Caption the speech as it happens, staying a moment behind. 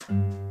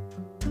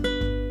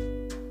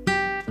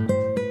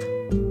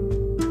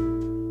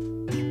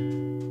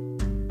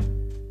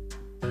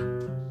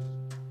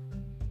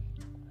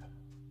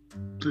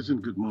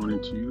pleasant good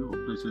morning to you,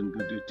 or pleasant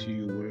good day to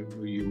you,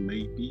 wherever you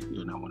may be.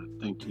 And I want to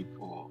thank you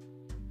for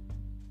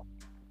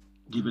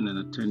giving an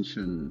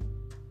attention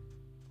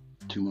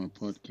to my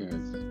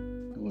podcast.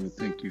 I want to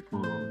thank you for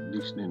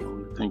listening. I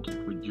want to thank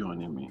you for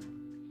joining me.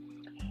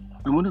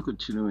 I want to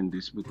continue in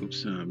this book of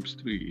Psalms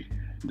 3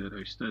 that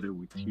I started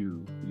with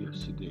you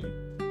yesterday,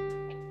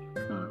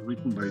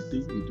 written by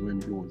David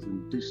when he was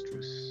in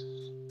distress.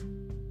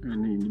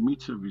 And in the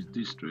midst of his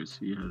distress,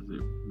 he has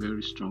a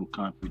very strong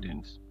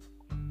confidence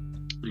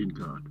in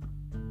God.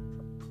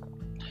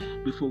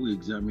 Before we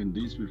examine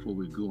this, before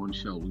we go on,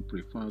 shall we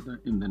pray? Father,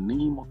 in the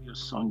name of your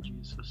Son,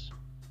 Jesus,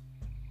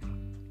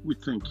 we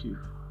thank you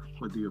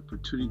for the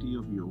opportunity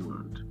of your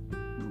word.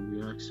 And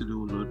we ask it, O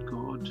Lord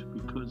God,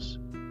 because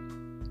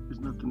there's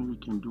nothing we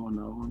can do on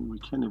our own. We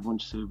can't even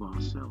save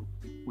ourselves.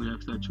 We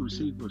ask that you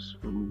save us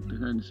from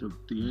the hands of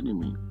the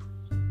enemy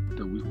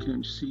that we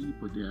can't see,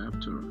 but they're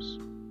after us,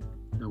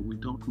 that we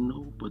don't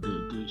know, but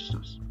they're against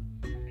us.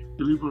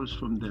 Deliver us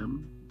from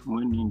them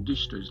when in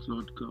distress,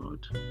 Lord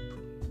God.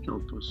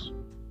 Help us.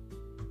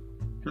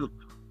 Help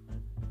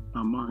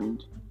our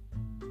mind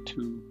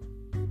to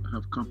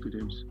have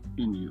confidence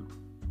in you.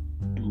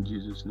 In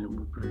Jesus' name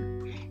we pray.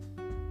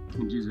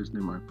 In Jesus'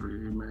 name I pray.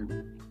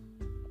 Amen.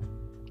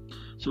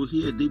 So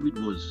here David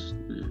was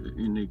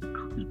in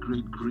a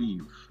great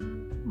grief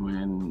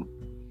when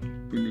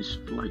in his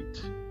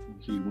flight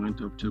he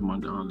went up to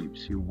Mount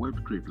Olives. He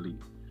wept greatly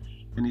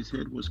and his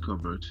head was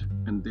covered.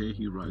 And there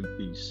he writes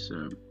this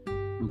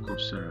book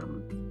of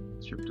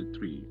Psalms, chapter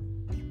 3.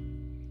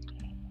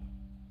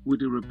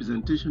 With the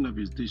representation of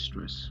his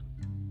distress,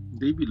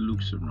 David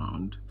looks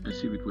around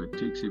as if it were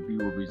takes a view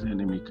of his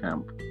enemy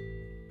camp,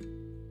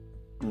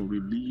 or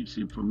relieves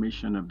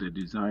information of the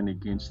design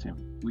against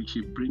him, which he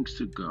brings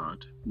to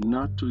God,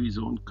 not to his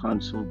own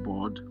council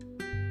board,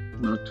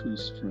 not to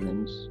his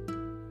friends,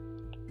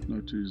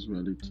 not to his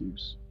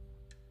relatives,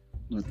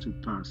 not to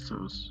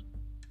pastors,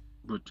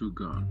 but to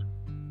God.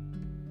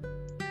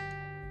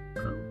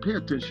 Pay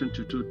attention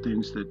to two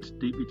things that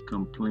David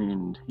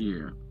complained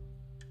here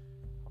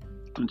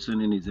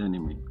concerning his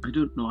enemy. I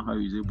don't know how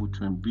he's able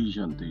to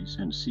envision this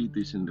and see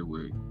this in the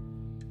way.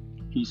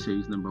 He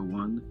says, number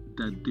one,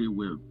 that they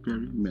were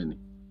very many.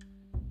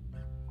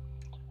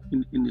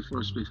 In the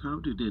first place, how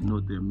do they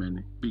know they're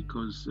many?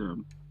 Because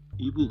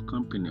evil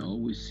company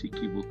always seek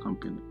evil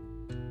company.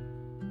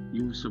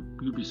 You'll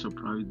be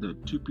surprised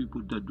that two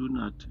people that do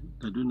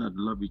not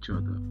love each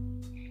other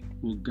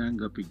will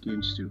gang up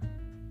against you.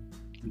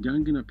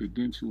 Ganging up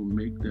against you will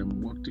make them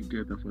work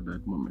together for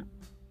that moment.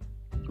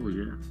 Oh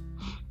yeah.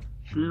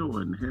 Pharaoh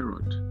and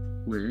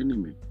Herod were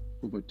enemy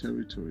over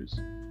territories.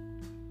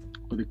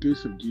 But the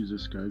case of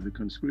Jesus Christ, the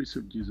conspiracy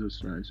of Jesus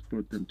Christ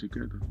brought them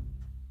together.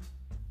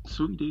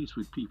 So it is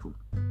with people.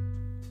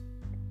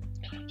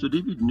 So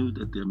David knew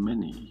that there are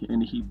many,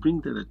 and he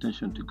brings that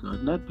attention to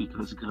God, not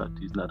because God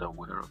is not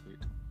aware of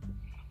it.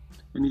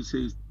 And he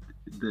says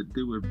that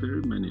there were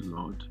very many,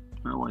 Lord.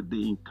 How are they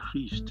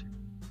increased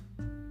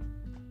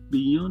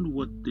beyond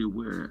what they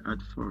were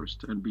at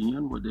first and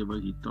beyond whatever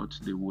he thought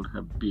they would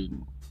have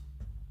been?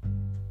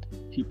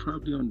 He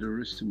probably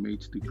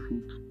underestimates the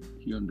group.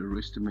 He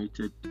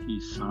underestimated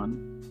his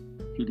son.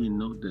 He didn't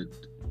know that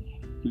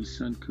his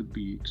son could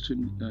be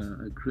extremely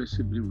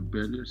aggressively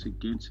rebellious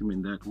against him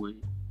in that way.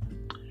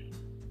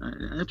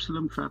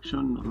 Absalom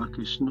faction, like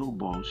a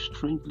snowball,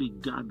 strangely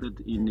gathered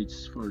in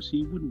its force.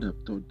 He wouldn't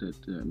have thought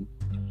that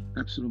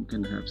Absalom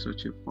can have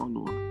such a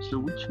follower. So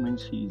which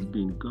means he's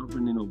been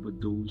governing over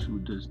those who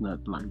does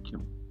not like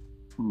him.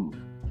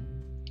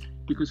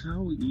 Because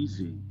how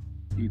easy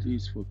it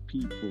is for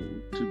people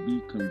to be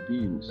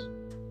convinced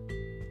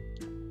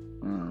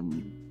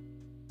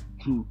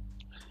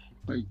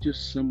by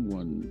just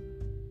someone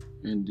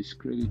and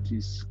discredit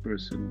this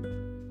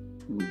person.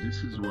 This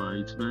is why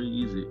it's very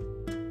easy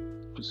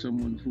for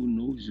someone who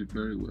knows you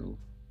very well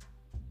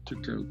to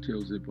tell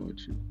tales about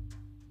you,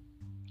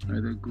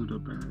 either good or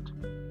bad.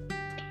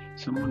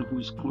 Someone who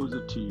is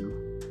closer to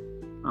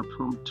you are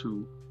prompt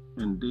to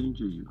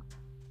endanger you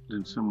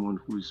than someone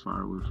who is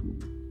far away from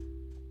you.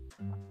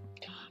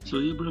 So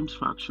Abraham's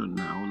faction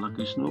now, like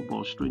a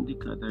snowball strangely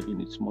gathered in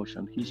its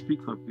motion, he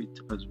speaks of it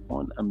as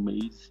one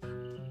amazed,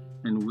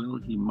 and well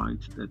he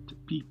might,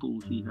 that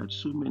people he had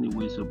so many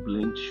ways of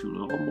blame should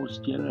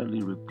almost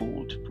generally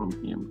revolt from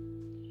him,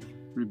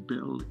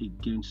 rebel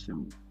against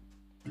him,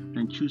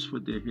 and choose for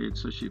their head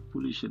such a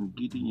foolish and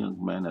giddy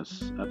young man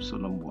as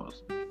Absalom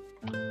was.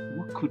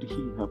 What could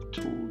he have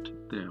told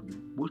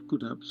them? What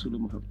could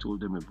Absalom have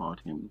told them about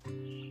him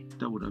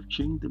that would have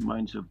changed the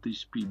minds of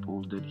these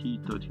people that he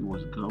thought he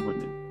was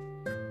governing?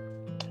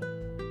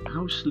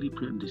 How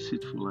slippery and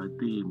deceitful are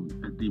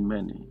the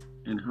many,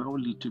 and how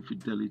little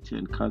fidelity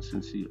and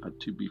constancy are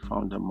to be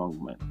found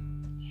among men.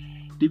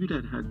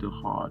 David had the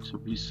hearts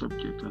of his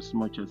subjects as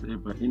much as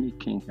ever any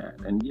king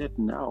had, and yet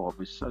now of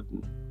a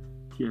sudden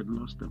he had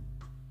lost them.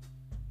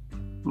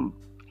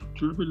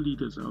 To every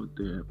leaders out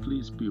there,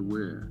 please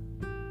beware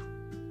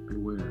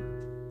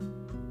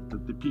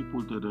that the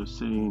people that are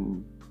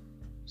saying,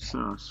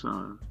 sir,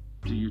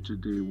 to you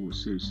today will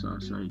say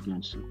Sasa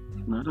against you.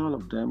 Not all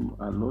of them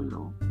are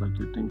loyal like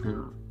you think they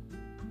are.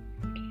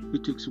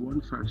 It takes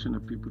one fraction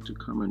of people to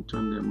come and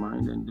turn their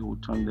mind, and they will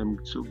turn them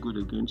so good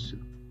against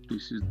you.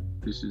 This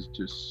is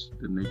just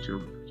the nature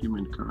of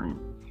humankind,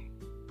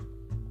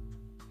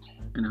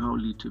 and how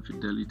little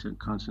fidelity and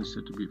constancy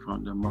are to be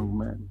found among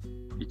men.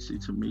 It's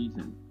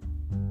amazing.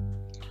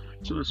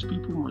 So as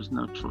people must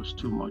not trust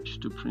too much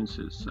to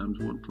princes, Psalms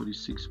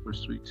 146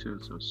 verse 3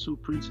 tells us, so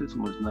princes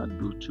must not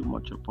build too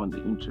much upon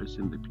the interest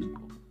in the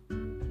people.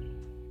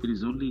 It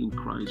is only in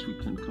Christ we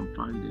can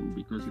confide in,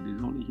 because it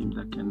is only Him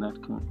that cannot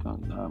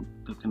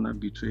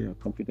betray our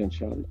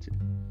confidentiality.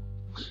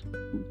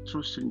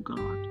 Trust in God,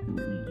 and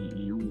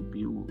you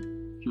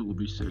will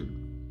be saved.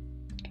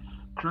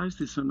 Christ,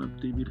 the Son of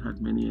David,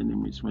 had many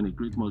enemies when a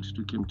great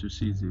multitude came to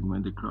seize Him,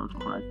 when the crowd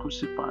cried,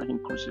 "Crucify Him,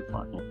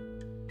 crucify Him."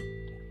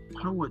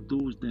 How were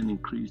those then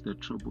increased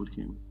that troubled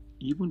Him?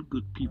 Even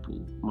good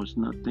people must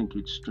not think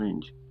it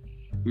strange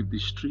if the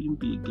stream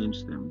be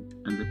against them,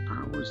 and the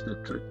powers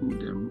that threaten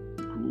them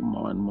grow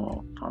more and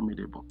more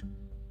formidable.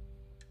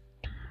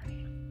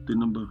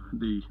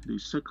 The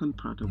second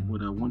part of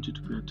what I want you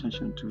to pay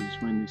attention to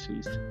is when He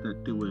says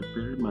that they were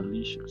very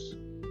malicious.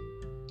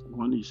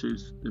 One, He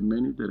says, the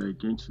many that are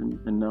against Him,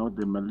 and now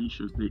the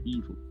malicious, the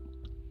evil.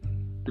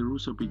 They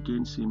rose up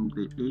against Him.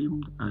 They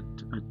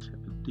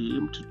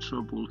aimed to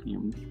trouble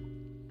Him.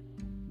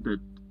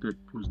 That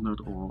was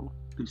not all.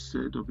 They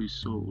said of His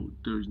soul,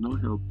 there is no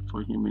help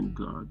for him in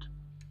God.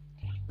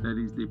 That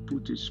is, they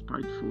put a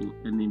spiteful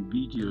and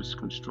invidious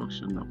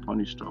construction upon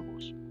His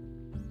troubles.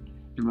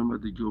 Remember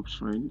the Job's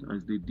friend,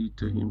 as they did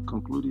to him,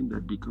 concluding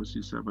that because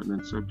his servant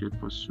and subject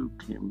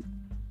forsook him,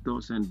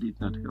 thus and did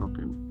not help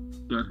him,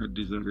 God had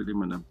deserted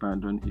him and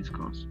abandoned His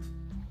cause.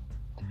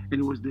 And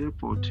it was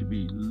therefore to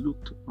be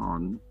looked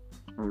on,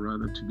 or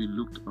rather to be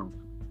looked of,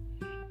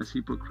 as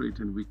hypocrite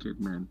and wicked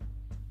men,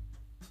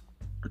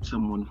 at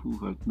someone who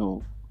had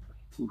no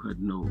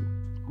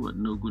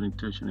good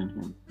intention in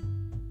him.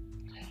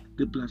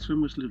 They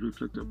blasphemously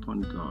reflect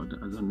upon God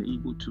as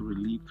unable to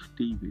relieve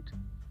David.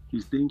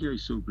 His danger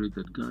is so great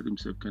that God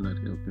Himself cannot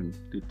help him,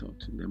 they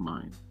thought in their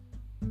mind.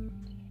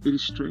 It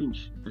is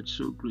strange that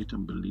so great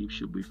unbelief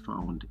should be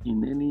found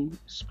in any,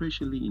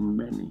 especially in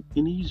many,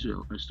 in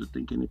Israel, as to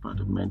think any part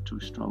of man too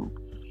strong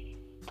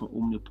for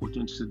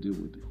omnipotence to deal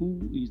with. Who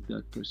is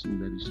that person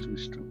that is too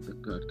strong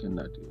that God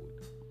cannot deal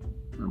with?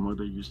 My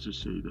mother used to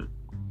say that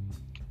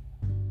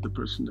the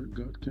person that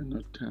God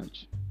cannot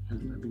touch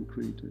has not been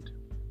created.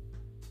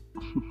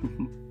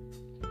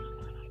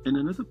 And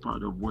another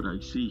part of what I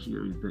see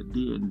here is that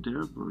they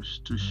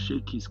endeavors to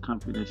shake his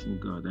confidence in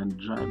God and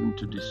drive him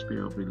to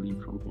despair of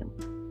relief from Him.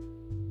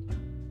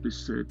 They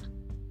said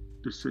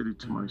it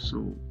to my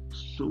soul,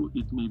 so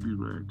it may be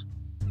read.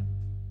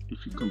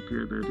 If you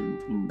compare that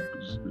in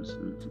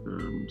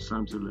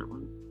Psalms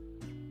 11,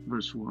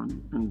 verse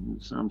 1,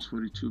 and Psalms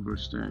 42,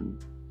 verse 10,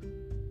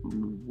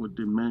 what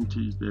they meant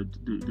is that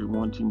they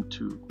want him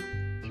to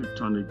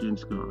turn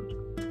against God.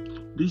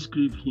 This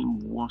grieved him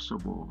worst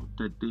of all,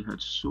 that they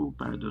had so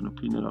bad an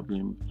opinion of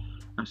him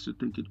as to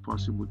think it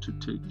possible to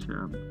take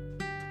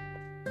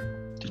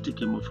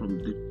him off from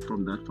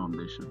that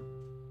foundation.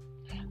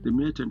 The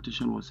mere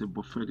temptation was a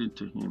buffeting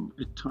to him,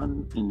 a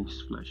thorn in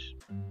his flesh,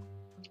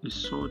 a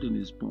sword in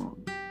his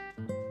bone.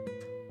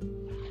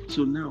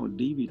 So now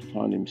David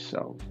found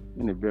himself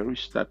in a very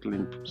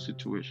startling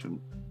situation.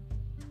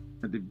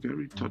 At the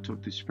very thought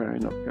of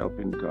despairing of help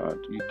in God,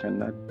 you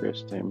cannot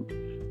burst him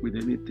with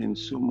anything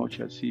so much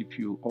as if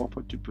you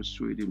offer to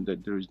persuade him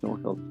that there is no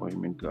help for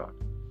him in God.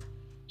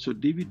 So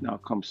David now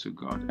comes to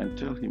God and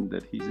tells him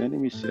that his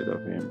enemies said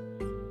of him,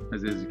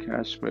 as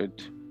Hezekiah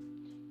spread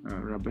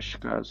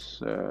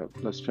Rabashakeh's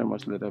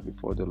blasphemous letter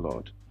before the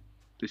Lord.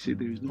 They say,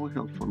 there is no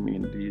help for me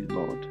in thee,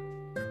 Lord.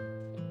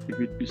 If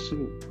it be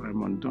so, I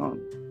am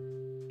undone.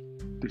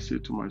 They say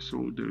to my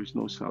soul, there is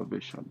no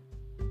salvation.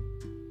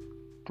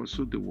 For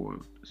so the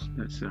world,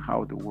 that's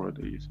how the world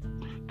is.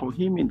 For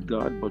him in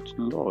God, but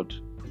Lord,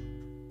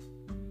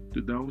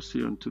 do thou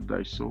say unto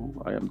thy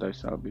soul, I am thy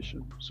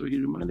salvation. So he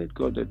reminded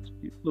God that,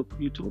 look,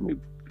 you told me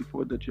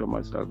before that you are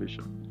my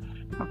salvation.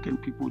 How can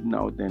people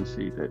now then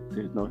say that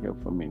there's no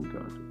help for me in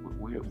God?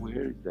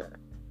 Where is that?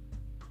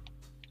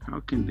 How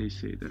can they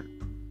say that?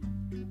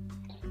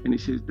 And he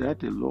says,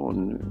 that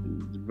alone,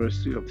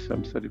 verse 3 of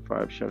Psalm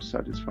 35, shall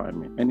satisfy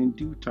me, and in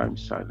due time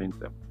silence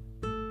them.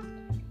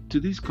 To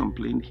this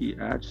complaint, he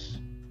adds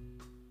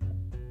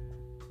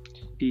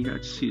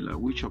Selah,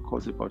 which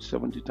occurs about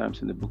 70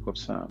 times in the book of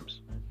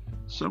Psalms.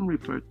 Some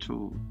refer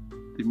to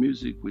the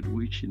music with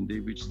which in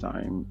David's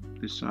time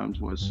the Psalms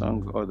were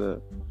sung,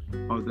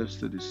 others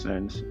to the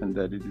sense, and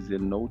that it is a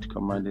note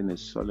commanding a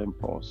solemn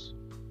pause,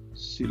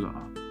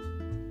 Selah,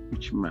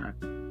 which mark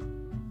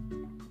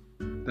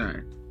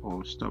that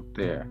or stop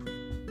there,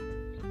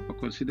 or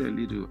consider a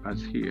little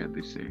as here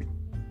they say.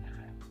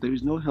 There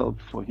is no help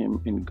for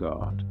him in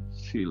God,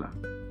 Selah.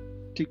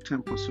 Take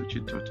time for such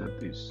a thought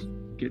as this.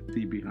 Get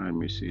thee behind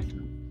me,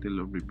 Satan. The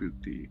Lord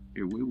rebuke thee.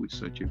 Away with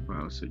such a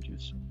vile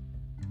suggestion.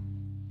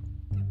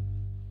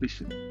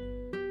 Listen.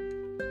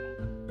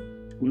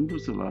 When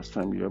was the last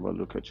time you ever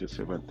look at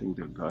yourself and think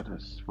that God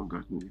has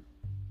forgotten you?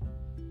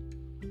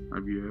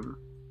 Have you ever?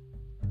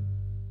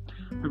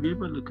 Have you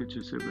ever looked at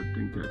yourself and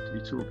think that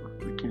it's over,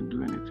 we can't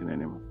do anything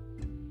anymore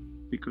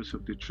because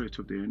of the threat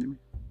of the enemy,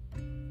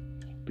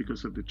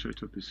 because of the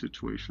threat of the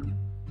situation?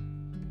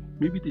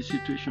 Maybe the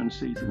situation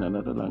says in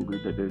another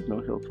language that there is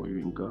no help for you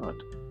in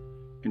God,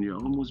 and you're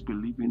almost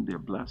believing they're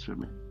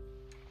blasphemy.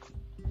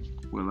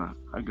 Well,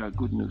 I got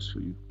good news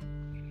for you.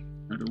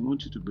 I don't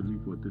want you to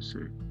believe what they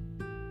say,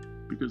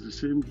 because the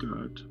same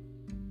God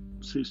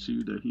says to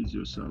you that He's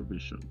your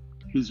salvation.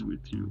 He's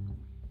with you.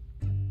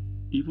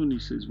 Even He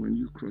says when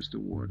you cross the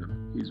water,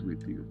 He's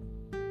with you.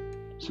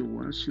 So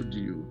why should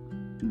you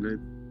let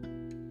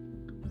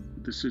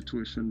the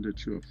situation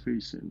that you are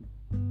facing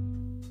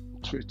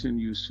threaten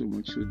you so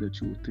much so that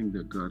you will think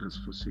that God has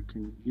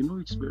forsaken you? You know,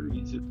 it's very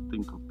easy to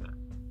think of that.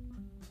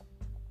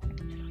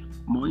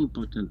 More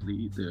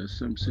importantly, there are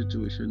some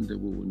situations that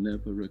we will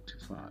never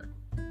rectify.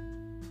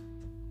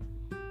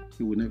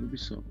 It will never be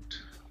solved.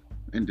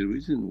 And the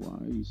reason why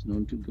is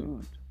known to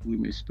God. We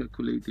may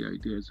speculate the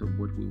ideas of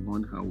what we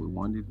want, how we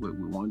want it, where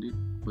we want it,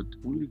 but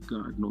only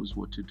God knows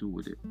what to do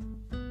with it.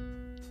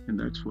 And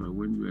that's why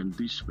when you're in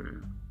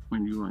despair,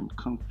 when you are in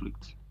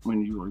conflict,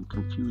 when you are in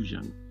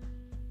confusion,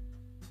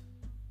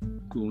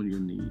 go on your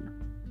knee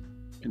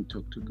and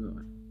talk to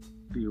God.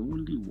 The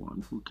only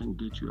one who can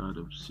get you out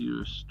of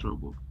serious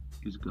trouble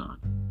is God.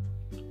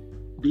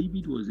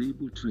 David was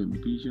able to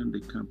envision the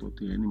camp of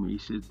the enemy. He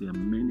says, they are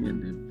many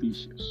and they're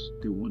vicious.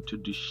 They want to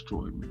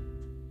destroy me.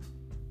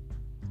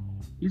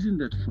 Isn't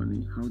that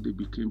funny how they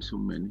became so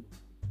many?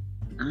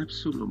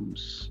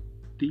 Absalom's,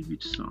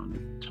 David's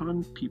son,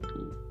 turned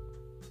people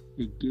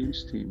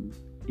against him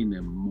in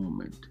a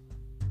moment.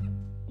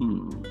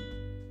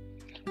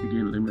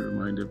 Again, let me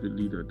remind every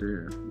leader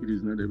there, it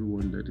is not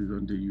everyone that is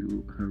under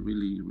you and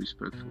really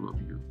respectful of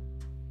you.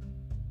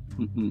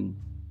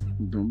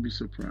 Don't be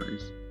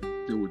surprised.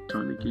 They will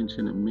turn against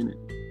you in a minute.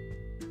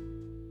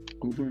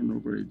 Over and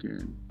over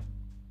again.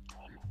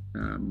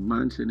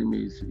 Man's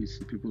enemy is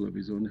the people of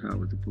his own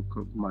house, the book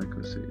of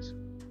Micah says.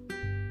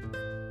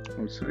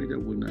 Outsider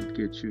will not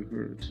get you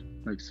hurt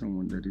like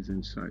someone that is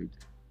inside.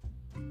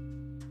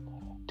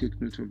 Take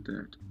note of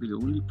that. The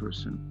only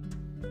person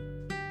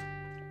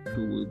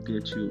who will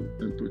get you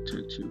and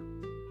protect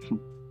you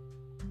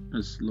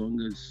as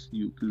long as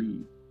you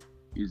live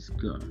is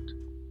God.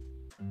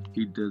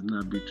 He does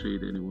not betray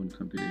anyone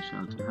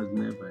confidentiality, has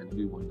never, and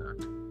He will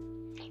not.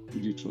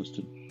 Would you trust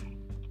Him?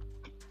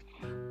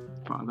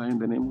 Father, in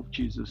the name of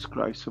Jesus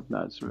Christ of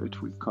Nazareth,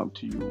 we come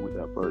to you with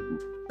our burden.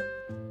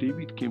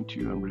 David came to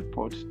you and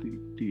reported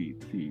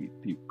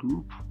the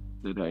group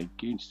that are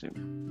against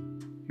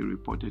him. He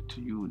reported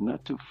to you,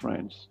 not to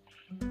friends,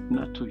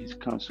 not to his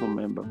council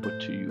member, but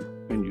to you,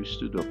 and you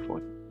stood up for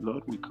it.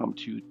 Lord, we come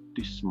to you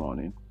this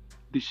morning,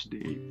 this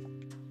day,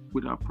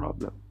 with our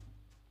problem.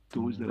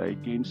 Those that are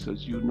against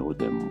us, you know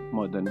them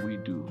more than we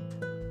do.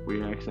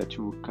 We ask that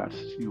you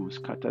will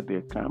scatter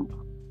their camp,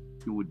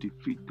 you will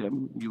defeat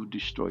them, you will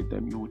destroy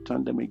them, you will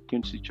turn them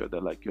against each other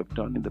like you have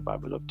done in the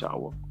Battle of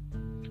Tower.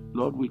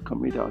 Lord, we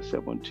commit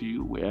ourselves unto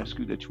you. We ask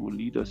you that you will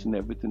lead us in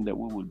everything that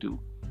we will do.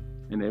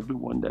 And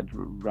everyone that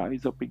will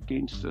rise up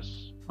against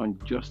us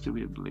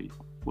unjustifiably,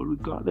 but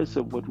regardless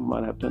of what we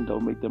might have done that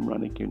will make them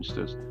run against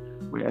us,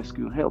 we ask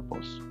you help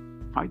us.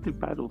 Fight the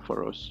battle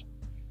for us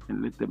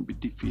and let them be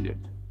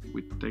defeated.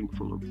 We're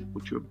thankful of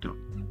what you have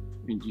done.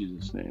 In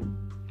Jesus'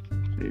 name,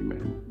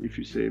 amen. If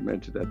you say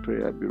amen to that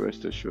prayer, I'll be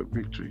rest assured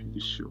victory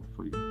is sure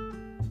for you.